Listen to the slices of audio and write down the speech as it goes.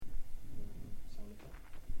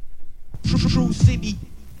True city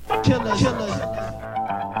killers,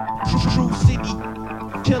 True city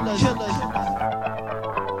killers.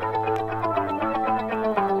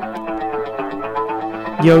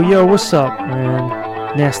 Yo, what's up,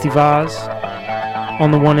 man? Nasty Vaz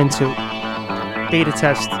on the 1 and 2. Beta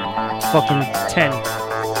test, fucking 10.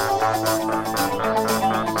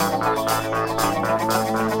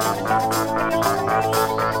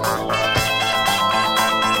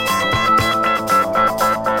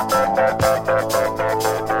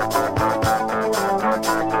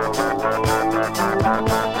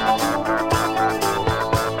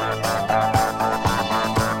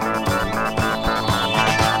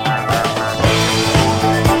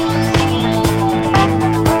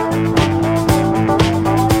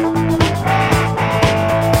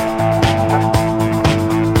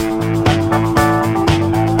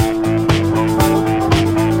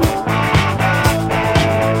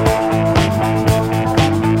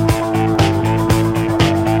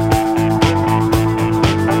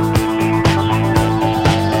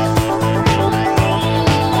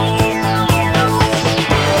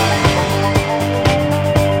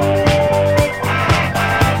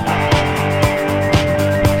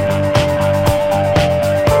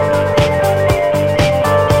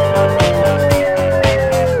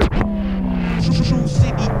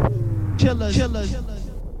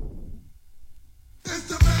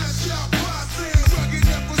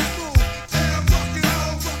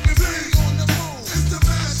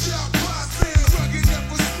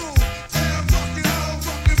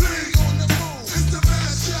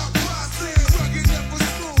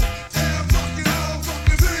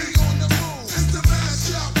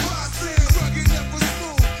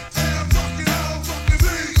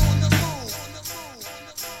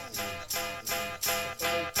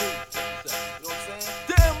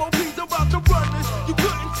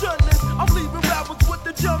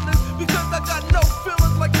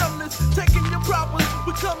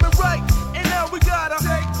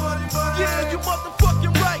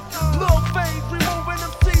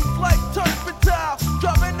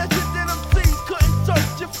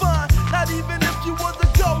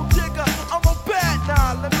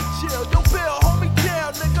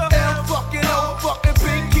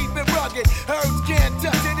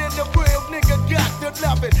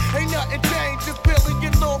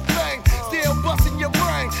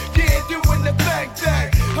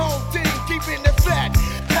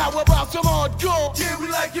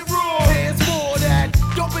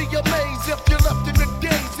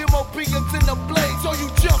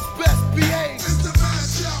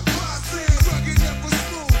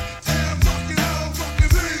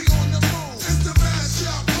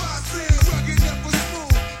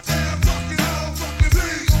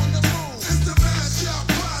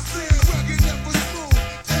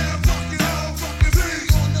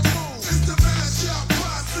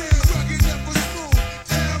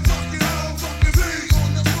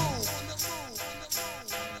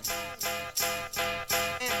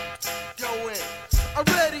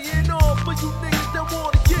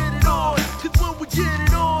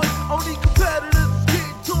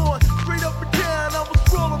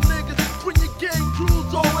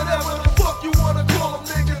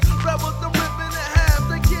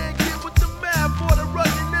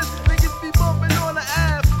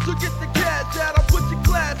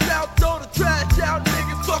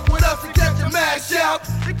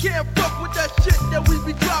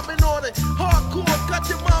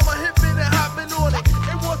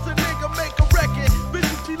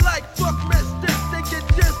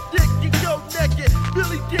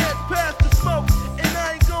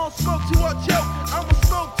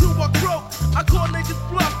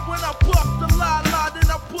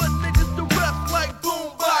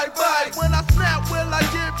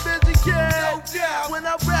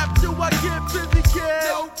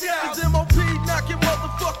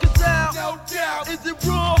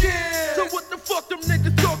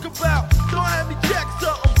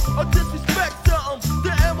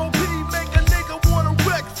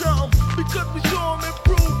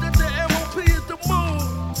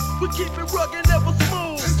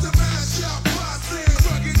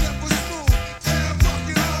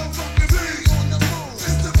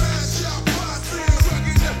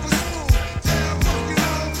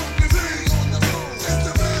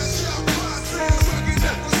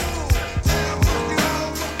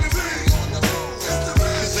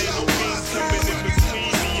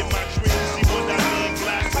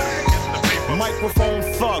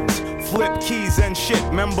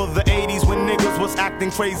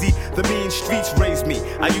 Crazy, the mean streets raised me.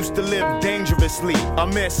 I used to live dangerously. I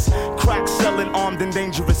miss crack selling armed and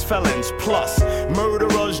dangerous felons. Plus,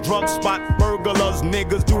 murderers, drug spot, burglars,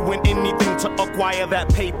 niggas doing anything to acquire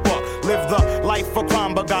that paper. Live the life of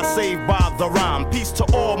crime, but got saved by the rhyme. Peace to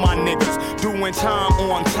all my niggas, doing time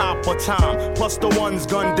on top of time. Plus the ones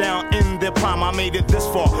gunned down in their prime. I made it this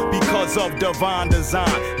far because of divine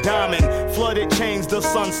design. Diamond, flooded chains, the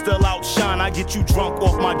sun still outshine. I get you drunk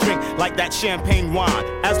off my drink like that champagne wine.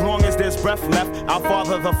 As long as there's breath left, I'll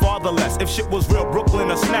father the fatherless. If shit was real, Brooklyn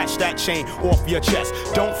will snatch that chain off your chest.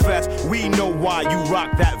 Don't fess, we know why you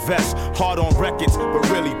rock that vest. Hard on records, but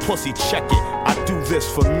really pussy, check it. I do this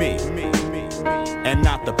for me, and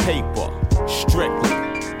not the paper. Strictly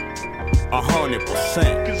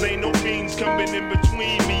 100%. Cause ain't no beans coming in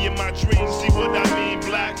between me and my dreams. See what I mean,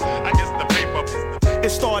 black? I guess the paper. It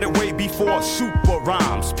started way before super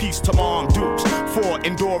rhymes. Peace to Mom Dukes for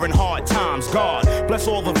enduring hard times. God bless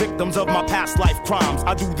all the victims of my past life crimes.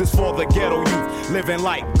 I do this for the ghetto youth, living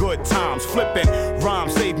like good times. Flipping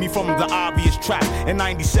rhymes saved me from the obvious trap. In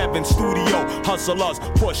 97 studio, hustlers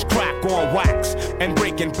push crack on wax and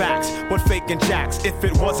breaking backs, but faking jacks. If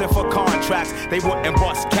it wasn't for contracts, they wouldn't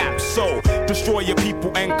bust caps. So destroy your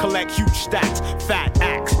people and collect huge stacks. Fat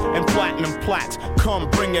axe and platinum plaques. Come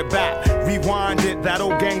bring it back, rewind it. That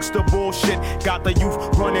old gangster bullshit got the youth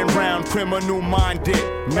running round criminal minded.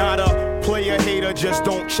 Not a player hater, just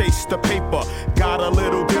don't chase the paper. Got a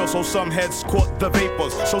little deal so some heads caught the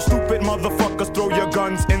vapors. So stupid motherfuckers, throw your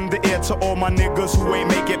guns in the air to all my niggas who ain't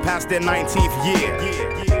make it past their 19th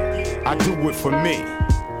year. I do it for me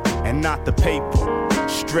and not the paper.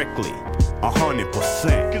 Strictly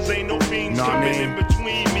 100%. Cause ain't no beans coming in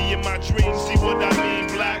between me and my dreams. See what I mean,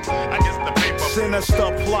 black? I guess the paper.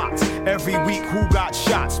 Sinister plots every week. Who got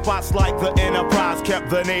shot? Spots like the Enterprise kept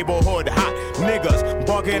the neighborhood hot. Niggas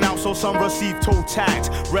bugging out so some receive toe tags.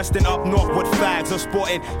 Resting up north with fags or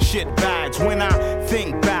sporting shit bags. When I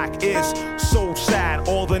think back, it's so sad.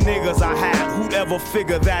 All the niggas I had, who'd ever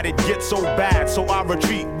figure that it gets so bad? So I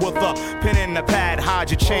retreat with a pen in the pad. Hide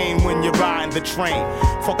your chain when you're riding the train.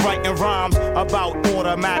 Fuck writing rhymes about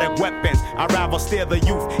automatic weapons. I'd rather steer the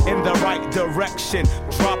youth in the right direction.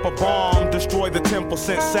 Drop a bomb, destroy the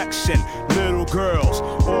 10% section. Little girls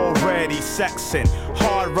already sexing.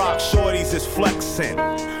 Hard rock shorties is flexing.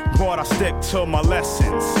 But I stick to my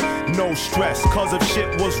lessons. No stress, cause if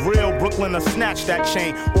shit was real, Brooklyn will snatch that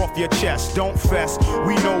chain off your chest. Don't fess,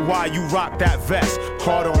 we know why you rock that vest.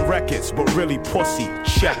 Hard on records, but really pussy,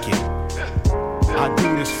 check it. I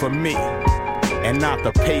do this for me and not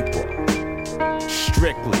the paper.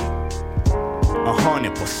 Strictly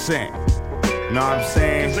 100%. Know what I'm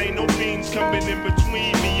saying? Cause ain't no beans coming in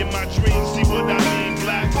between me and my dreams. See what I mean,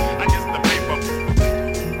 black? I guess the paper.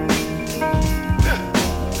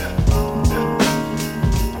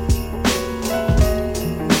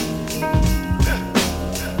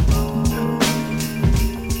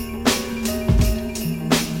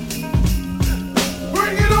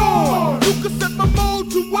 Bring it on! You can set my mode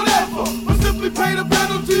to whatever, but simply pay the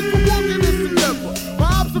penalty for walking this endeavor.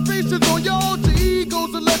 My observations on your alter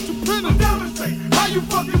egos will let you penetrate. Demonstrate how you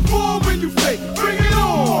fucking form when you fake. Bring it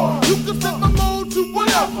on! You can set my mode to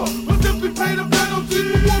whatever, but simply pay the penalty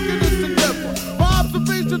for walking this endeavor. My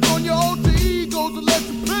observations on your alter egos will let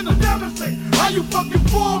you penetrate. Demonstrate how you fucking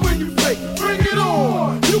form when you fake. Bring it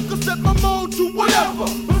on! You can set my mode to whatever,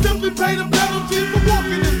 but simply pay the penalty for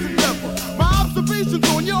walking this endeavor. My observations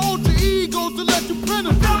on your alter egos will let you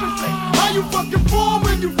penetrate. Demonstrate how you fucking form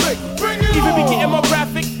when you fake. Bring it Even on! be getting more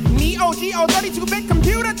graphic. Neo Geo 32-bit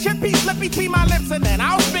computer chip piece slip between my lips and then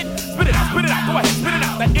I'll spit it out, go ahead, spit it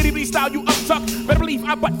out. That itty-bitty style you uptuck. Better believe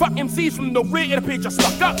I butt fuck MCs from the rear of the page just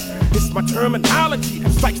stuck up. It's my terminology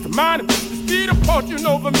that strikes the mind and puts the speed apart. You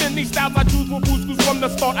know the many styles I choose will boost from the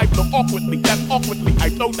start. I flow awkwardly, that's awkwardly. I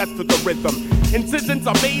flow, that's to the rhythm. Incisions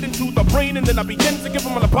are made into the brain and then I begin to give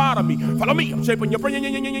them a lobotomy. Follow me, I'm shaping your brain.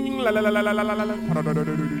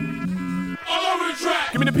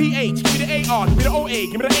 Give me the PH, give me the AR, give me the OA,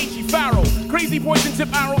 give me the HE Pharaoh. Crazy poison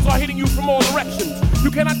tip arrows are hitting you from all directions.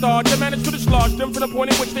 You cannot dodge and manage to dislodge them from the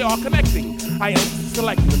point in which they are connecting. I am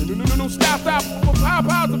selecting style,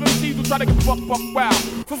 powers of MCs who try to get fuck, wow.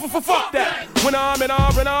 Fuck that. When I'm in a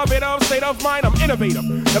renovative state of mind, I'm innovative.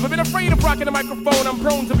 Never been afraid of rocking the microphone, I'm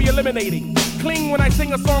prone to be eliminating. Cling when I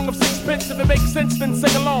sing a song of sixpence, if it makes sense, then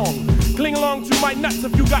sing along. Cling along to my nuts,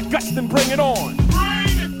 if you got guts, then bring it on.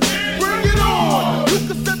 Bring it on! You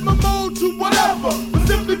can set my mode to whatever, but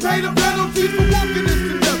simply pay the penalty for walking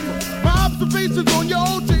this endeavor. My observations on your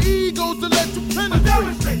alter egos to let you penetrate.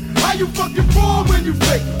 Demonstrate how you fucking form when you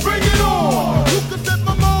fake. Bring it on! You can set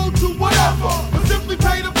my mode to whatever, but simply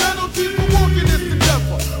pay the penalty for walking this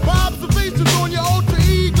endeavor. My observations on your alter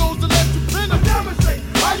egos to let you penetrate. Demonstrate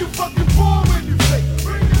how you fucking form when you fake.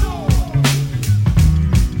 Bring it on!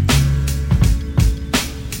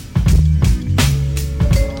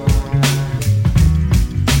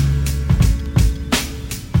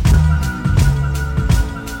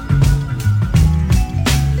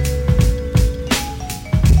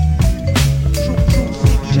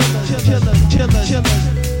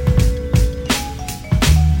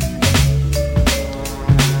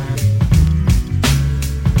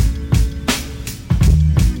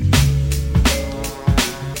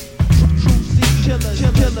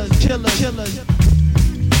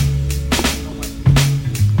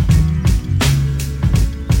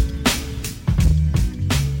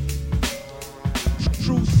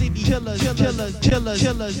 killers, killers, killers,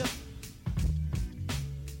 killers.